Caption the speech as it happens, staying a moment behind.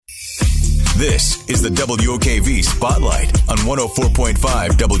This is the WOKV Spotlight on 104.5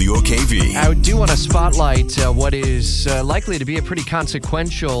 WOKV. I do want to spotlight what is likely to be a pretty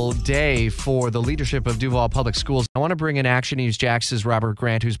consequential day for the leadership of Duval Public Schools. I want to bring in Action News Jax's Robert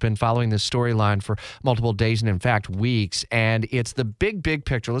Grant, who's been following this storyline for multiple days and, in fact, weeks. And it's the big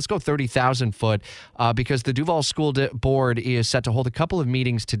picture. Let's go 30,000 foot because the Duval School Board is set to hold a couple of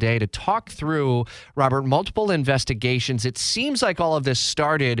meetings today to talk through, Robert, multiple investigations. It seems like all of this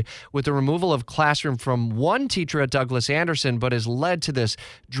started with the removal of classroom from one teacher at Douglas Anderson, but has led to this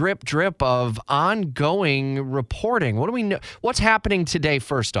drip of ongoing reporting. What do we know? What's happening today,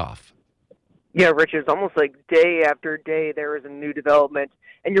 first off? Yeah, Rich, it's almost like day after day there is a new development.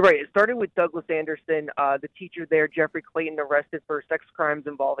 And you're right, it started with Douglas Anderson, the teacher there, Jeffrey Clayton, arrested for sex crimes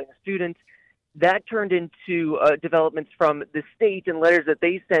involving a student. That turned into developments from the state and letters that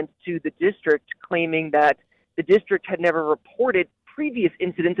they sent to the district claiming that the district had never reported previous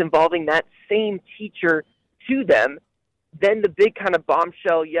incidents involving that same teacher to them. Then the big kind of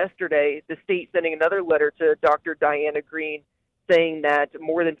bombshell yesterday, the state sending another letter to Dr. Diana Greene saying that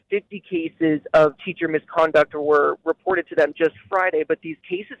more than 50 cases of teacher misconduct were reported to them just Friday, but these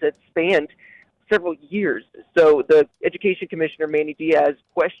cases had spanned several years. So the Education Commissioner, Manny Diaz,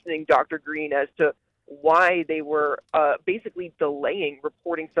 questioning Dr. Greene as to why they were basically delaying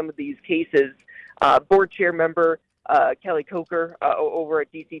reporting some of these cases. Board chair member Kelly Coker over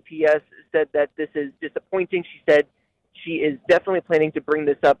at DCPS said that this is disappointing. She said she is definitely planning to bring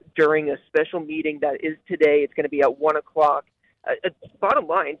this up during a special meeting that is today. It's going to be at 1 o'clock. Bottom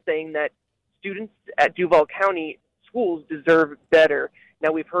line, saying that students at Duval County Schools deserve better.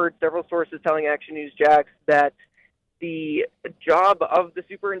 Now, we've heard several sources telling Action News Jax that the job of the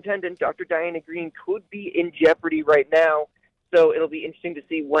superintendent, Dr. Diana Greene, could be in jeopardy right now. So it'll be interesting to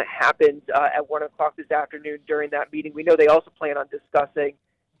see what happens at 1 o'clock this afternoon during that meeting. We know they also plan on discussing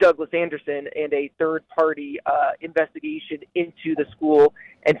Douglas Anderson and a third-party investigation into the school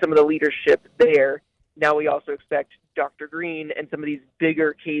and some of the leadership there. Now we also expect Dr. Greene and some of these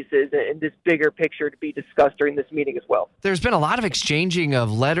bigger cases and this bigger picture to be discussed during this meeting as well. There's been a lot of exchanging of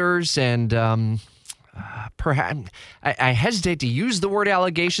letters and perhaps I hesitate to use the word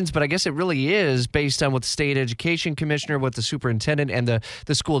allegations, but I guess it really is based on what the state education commissioner, what the superintendent, and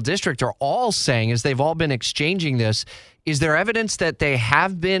the school district are all saying as they've all been exchanging this. Is there evidence that they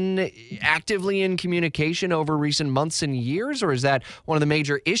have been actively in communication over recent months and years, or is that one of the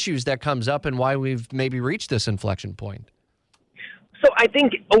major issues that comes up and why we've maybe reached this inflection point? So I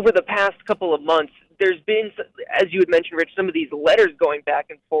think over the past couple of months, there's been, as you had mentioned, Rich, some of these letters going back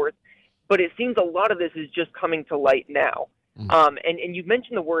and forth. But it seems a lot of this is just coming to light now. And you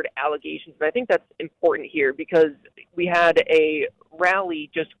mentioned the word allegations, and I think that's important here because we had a rally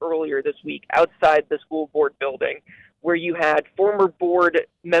just earlier this week outside the school board building where you had former board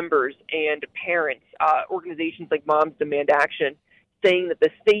members and parents, organizations like Moms Demand Action, saying that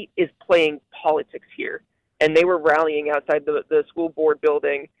the state is playing politics here. And they were rallying outside the school board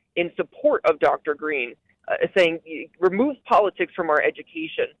building in support of Dr. Greene, saying, remove politics from our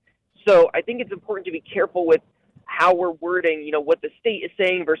education. So I think it's important to be careful with how we're wording, what the state is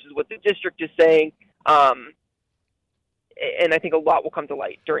saying versus what the district is saying. And I think a lot will come to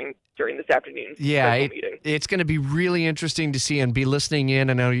light during this afternoon's meeting. It's going to be really interesting to see and be listening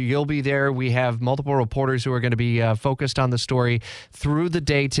in. I know you'll be there. We have multiple reporters who are going to be focused on the story through the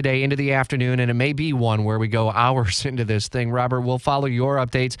day today into the afternoon, and it may be one where we go hours into this thing. Robert, we'll follow your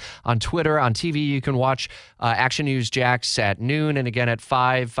updates on Twitter, on TV. You can watch Action News Jax at noon and again at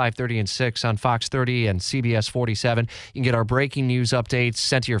 5, 5:30, and 6 on Fox 30 and CBS 47. You can get our breaking news updates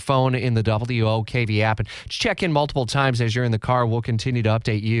sent to your phone in the WOKV app. And just check in multiple times as you're in the car. We'll continue to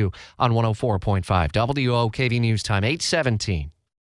update you on 104.5 WOKV News Time, 8:17.